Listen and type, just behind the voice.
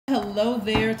Hello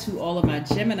there to all of my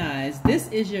Geminis. This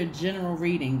is your general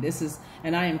reading.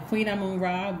 And I am Queen Amun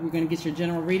Ra. We're going to get your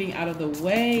general reading out of the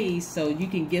way so you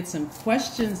can get some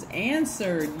questions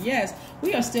answered. Yes,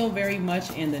 we are still very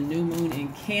much in the new moon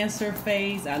in Cancer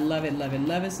phase. I love it, love it,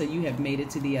 love it. So you have made it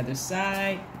to the other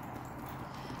side.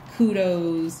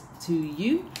 Kudos to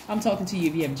you. I'm talking to you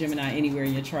if you have Gemini anywhere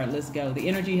in your chart. Let's go. The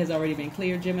energy has already been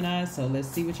cleared, Gemini, so let's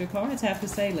see what your cards have to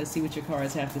say. Let's see what your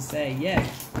cards have to say.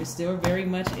 Yes, we're still very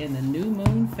much in the new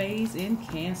moon phase in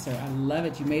Cancer. I love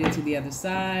it. You made it to the other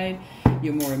side.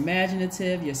 You're more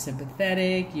imaginative. You're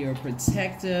sympathetic. You're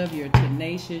protective. You're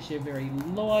tenacious. You're very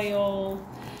loyal.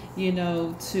 You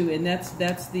know, and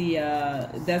that's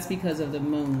because of the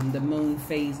moon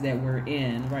phase that we're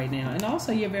in right now. And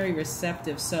also you're very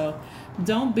receptive, so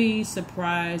don't be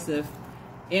surprised if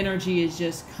energy is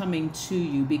just coming to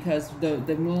you, because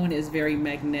the moon is very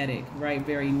magnetic, right?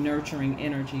 Very nurturing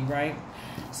energy, right?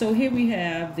 So here we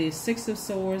have the Six of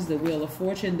Swords, the Wheel of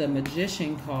Fortune, the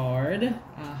Magician card.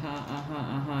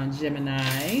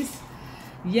 Geminis.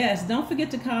 Yes, don't forget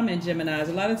to comment, Geminis.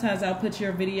 A lot of times I'll put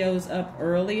your videos up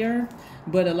earlier,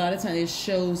 but a lot of times it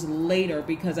shows later,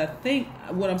 because I think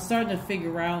what I'm starting to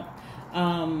figure out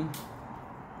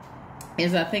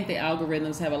is I think the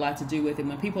algorithms have a lot to do with it.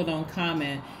 When people don't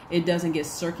comment, it doesn't get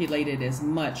circulated as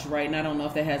much, right? And I don't know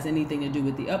if that has anything to do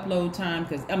with the upload time,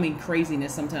 because I mean,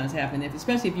 craziness sometimes happens.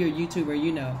 Especially if you're a YouTuber,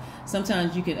 you know,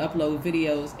 sometimes you can upload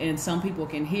videos and some people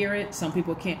can hear it, some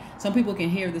people can't. Some people can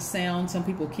hear the sound, some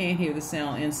people can't hear the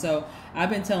sound. And so I've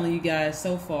been telling you guys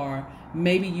so far,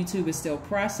 maybe YouTube is still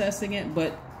processing it,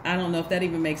 but I don't know if that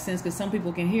even makes sense, because some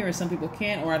people can hear it, some people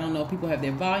can't, or I don't know if people have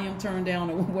their volume turned down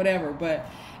or whatever. But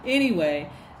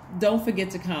anyway, don't forget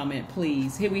to comment,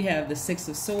 please. Here we have the Six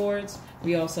of Swords.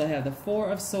 We also have the Four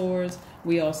of Swords.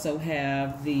 We also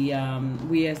have the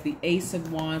the Ace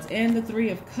of Wands and the Three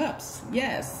of Cups.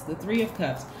 Yes, the Three of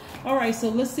Cups. All right, so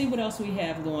let's see what else we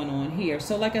have going on here.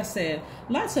 So like I said,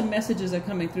 lots of messages are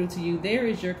coming through to you. There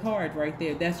is your card right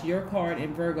there. That's your card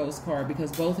and Virgo's card,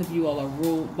 because both of you all are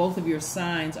ruled, both of your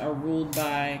signs are ruled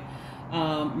by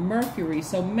Mercury.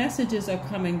 So messages are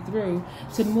coming through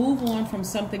to move on from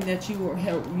something that you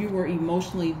were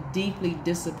emotionally deeply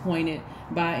disappointed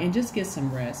by, and just get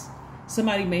some rest.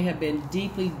 Somebody may have been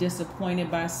deeply disappointed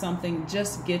by something.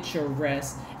 Just get your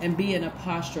rest and be in a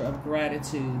posture of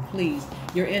gratitude, please.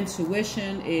 Your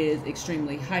intuition is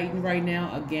extremely heightened right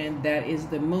now. Again, that is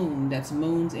the moon. That's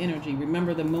moon's energy.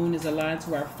 Remember, the moon is aligned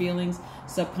to our feelings,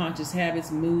 subconscious habits,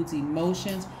 moods,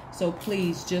 emotions. So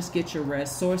please just get your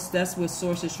rest. Source, that's what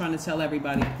Source is trying to tell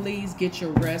everybody. Please get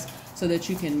your rest so that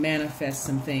you can manifest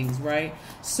some things, right?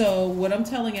 So what I'm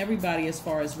telling everybody as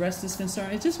far as rest is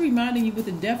concerned is just reminding you what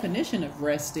the definition of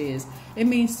rest is. It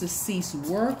means to cease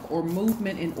work or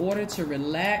movement in order to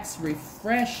relax,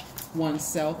 refresh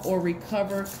oneself, or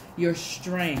recover your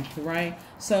strength, right?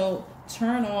 So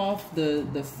turn off the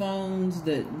phones,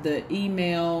 the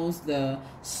emails, the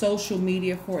social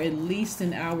media for at least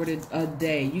an hour a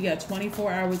day. You got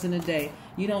 24 hours in a day.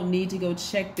 You don't need to go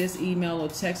check this email or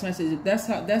text message.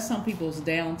 That's some people's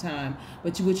downtime.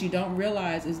 But what you don't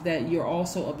realize is that you're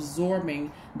also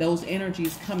absorbing those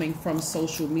energies coming from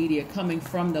social media, coming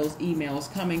from those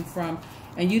emails, coming from,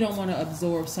 and you don't want to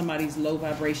absorb somebody's low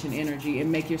vibration energy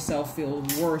and make yourself feel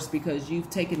worse because you've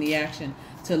taken the action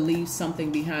to leave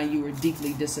something behind you were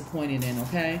deeply disappointed in,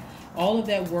 okay? All of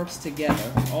that works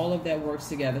together. All of that works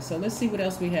together. So let's see what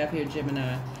else we have here,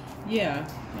 Gemini. Yeah.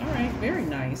 All right. Very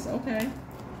nice. Okay.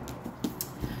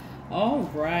 All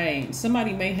right.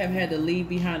 Somebody may have had to leave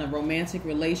behind a romantic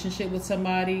relationship with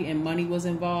somebody and money was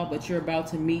involved, but you're about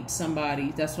to meet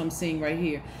somebody. That's what I'm seeing right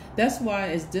here. That's why,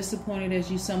 as disappointed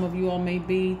as some of you all may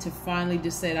be, to finally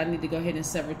just say, I need to go ahead and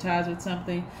sever ties with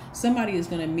something. Somebody is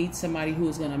going to meet somebody who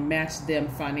is going to match them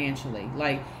financially,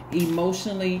 like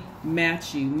emotionally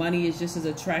match you. Money is just as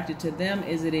attracted to them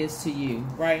as it is to you,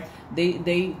 right?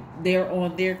 They're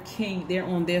on their king, they're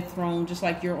on their throne, just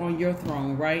like you're on your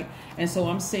throne, right? And so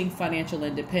I'm seeing financial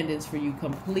independence for you,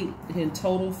 complete and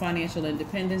total financial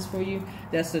independence for you.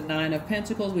 That's the Nine of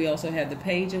Pentacles. We also have the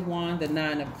Page of Wands, the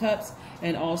Nine of Cups,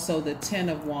 and also the Ten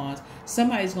of Wands.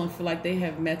 Somebody's going to feel like they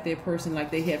have met their person,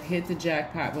 like they have hit the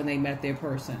jackpot when they met their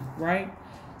person, right?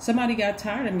 Somebody got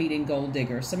tired of meeting gold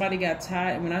diggers. Somebody got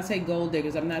tired. And when I say gold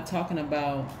diggers, I'm not talking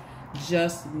about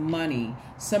just money.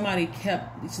 Somebody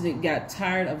got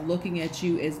tired of looking at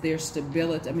you as their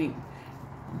stability. I mean,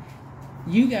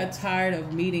 you got tired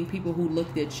of meeting people who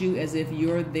looked at you as if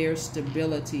you're their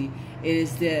stability. It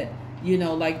is that you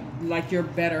know, like your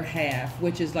better half,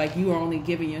 which is like you are only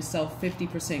giving yourself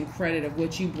 50% credit of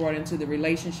what you brought into the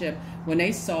relationship. When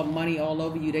they saw money all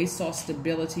over you, they saw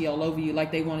stability all over you,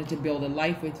 like they wanted to build a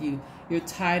life with you. You're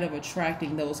tired of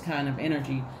attracting those kind of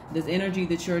energy. This energy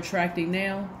that you're attracting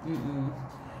now,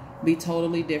 be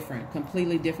totally different,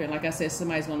 completely different. Like I said,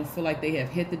 somebody's going to feel like they have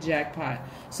hit the jackpot.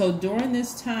 So during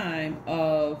this time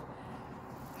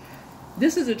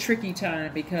this is a tricky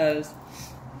time because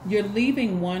you're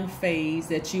leaving one phase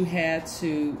that you had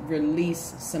to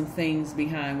release some things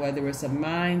behind, whether it's a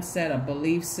mindset, a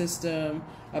belief system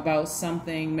about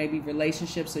something, maybe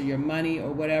relationships or your money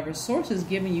or whatever. Source is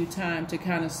giving you time to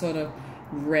kind of sort of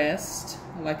rest,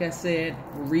 like I said,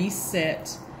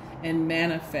 reset, and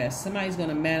manifest. Somebody's going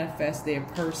to manifest their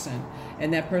person,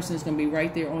 and that person is going to be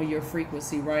right there on your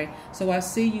frequency, right? So I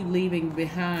see you leaving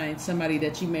behind somebody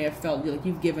that you may have felt like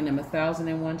you've given them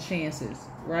 1,001 chances,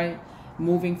 right?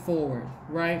 Moving forward,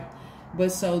 right?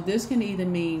 But so this can either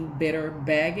mean bitter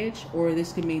baggage, or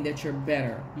this can mean that you're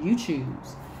better. You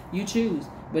choose. You choose.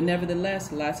 But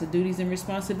nevertheless, lots of duties and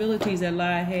responsibilities that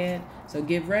lie ahead. So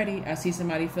get ready. I see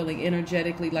somebody feeling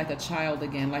energetically like a child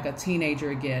again, like a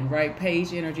teenager again, right?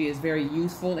 Page energy is very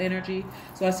youthful energy.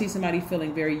 So I see somebody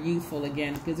feeling very youthful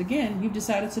again, because again, you've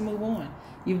decided to move on.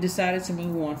 You've decided to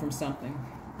move on from something.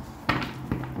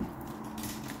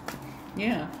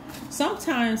 Yeah.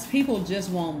 Sometimes people just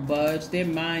won't budge. Their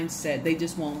mindset, they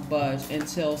just won't budge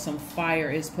until some fire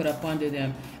is put up under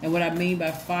them. And what I mean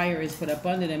by fire is put up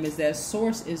under them is that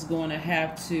source is going to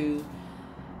have to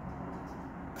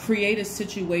create a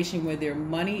situation where their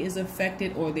money is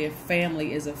affected or their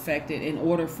family is affected in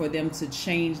order for them to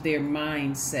change their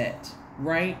mindset,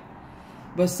 right?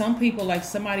 But some people, like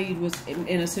somebody was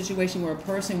in a situation where a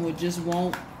person would just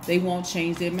won't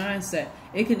change their mindset.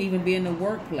 It can even be in the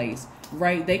workplace,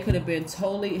 right? They could have been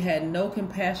totally had no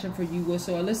compassion for you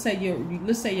whatsoever. Let's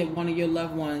say one of your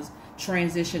loved ones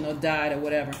transitioned or died or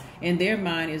whatever. In their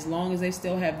mind, as long as they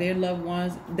still have their loved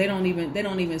ones, they don't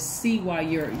even see why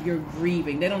you're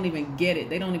grieving. They don't even get it.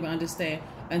 They don't even understand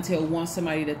until once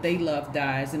somebody that they love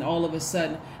dies, and all of a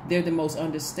sudden they're the most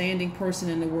understanding person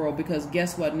in the world, because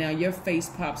guess what? Now your face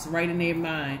pops right in their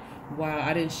mind. Wow,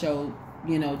 I didn't show,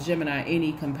 Gemini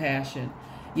any compassion,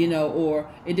 or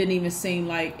it didn't even seem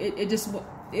like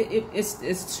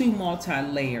it's too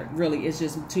multi-layered. Really, it's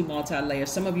just too multi-layered.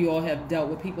 Some of you all have dealt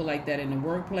with people like that in the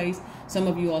workplace. Some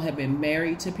of you all have been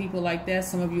married to people like that.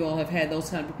 Some of you all have had those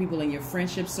kind of people in your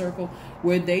friendship circle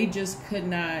where they just could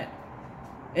not,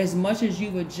 as much as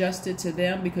you've adjusted to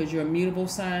them because you're a mutable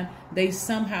sign, they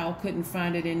somehow couldn't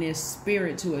find it in their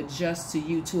spirit to adjust to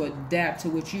you, to adapt to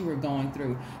what you were going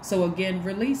through. So again,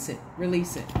 release it.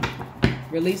 Release it.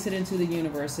 Release it into the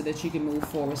universe so that you can move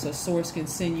forward, so source can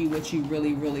send you what you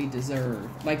really, really deserve,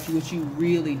 like what you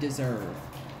really deserve.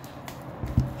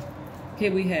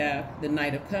 Here we have the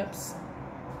Knight of Cups.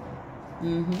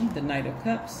 The Knight of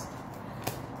Cups.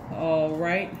 All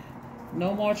right.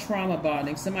 No more trauma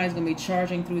bonding. Somebody's going to be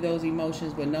charging through those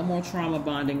emotions, but no more trauma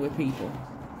bonding with people.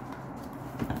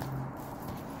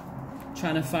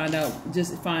 Trying to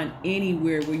find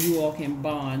anywhere where you all can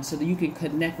bond so that you can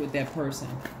connect with that person.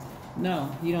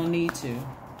 No, you don't need to.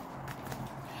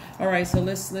 All right, so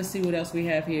let's see what else we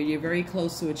have here. You're very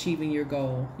close to achieving your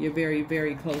goal. You're very,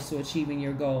 very close to achieving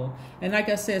your goal. And like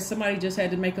I said, somebody just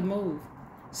had to make a move.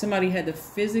 Somebody had to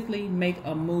physically make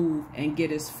a move and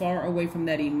get as far away from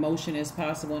that emotion as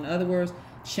possible. In other words,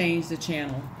 change the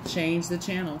channel. Change the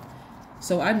channel.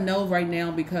 So I know right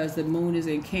now, because the moon is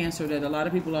in Cancer, that a lot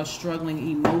of people are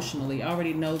struggling emotionally. I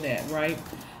already know that, right?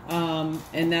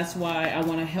 And that's why I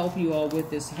want to help you all with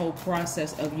this whole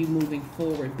process of you moving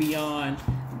forward beyond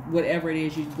whatever it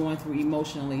is you're going through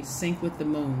emotionally. Sync with the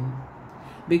moon,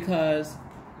 because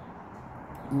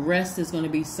rest is going to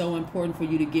be so important for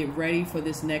you to get ready for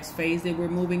this next phase that we're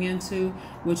moving into,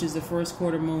 which is the first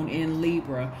quarter moon in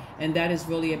Libra. And that is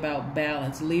really about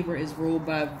balance. Libra is ruled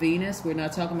by Venus. We're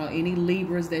not talking about any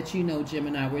Libras that you know,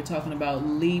 Gemini. We're talking about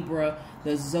Libra,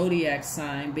 the zodiac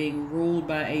sign, being ruled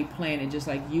by a planet. Just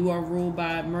like you are ruled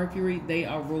by Mercury, they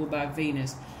are ruled by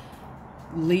Venus.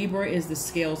 Libra is the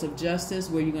scales of justice,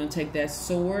 where you're going to take that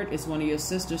sword. It's one of your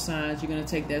sister signs. You're going to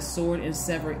take that sword and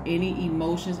sever any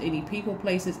emotions, any people,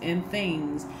 places, and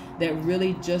things that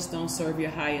really just don't serve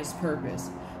your highest purpose.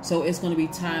 So it's going to be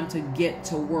time to get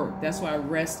to work. That's why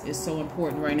rest is so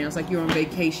important right now. It's like you're on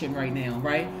vacation right now,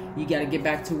 right? You got to get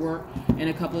back to work in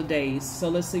a couple of days. So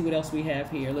let's see what else we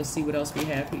have here. Let's see what else we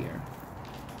have here.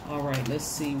 All right, let's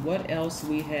see what else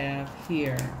we have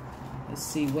here. Let's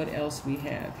see what else we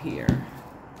have here.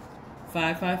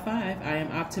 555. I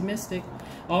am optimistic.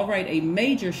 All right, a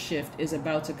major shift is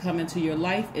about to come into your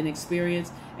life and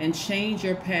experience and change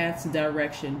your path's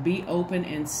direction. Be open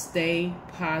and stay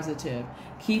positive.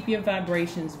 Keep your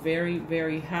vibrations very,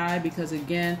 very high, because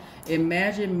again,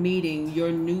 imagine meeting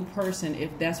your new person,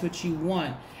 if that's what you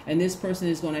want, and this person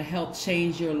is going to help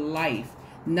change your life.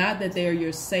 Not that they're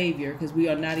your savior, because we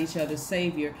are not each other's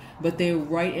savior, but they're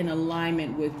right in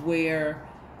alignment with where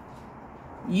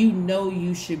you know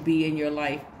you should be in your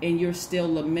life, and you're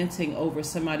still lamenting over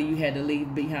somebody you had to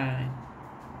leave behind.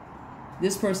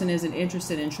 This person isn't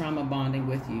interested in trauma bonding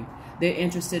with you. They're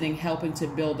interested in helping to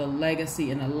build a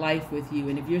legacy and a life with you.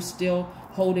 And if you're still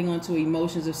holding on to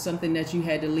emotions of something that you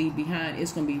had to leave behind,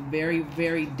 it's going to be very,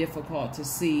 very difficult to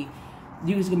see.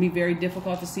 It's going to be very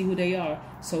difficult to see who they are.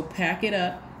 So pack it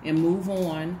up and move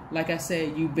on. Like I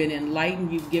said, you've been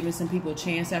enlightened. You've given some people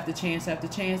chance after chance after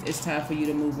chance. It's time for you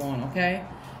to move on, okay?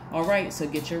 All right, so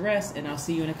get your rest, and I'll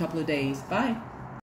see you in a couple of days. Bye.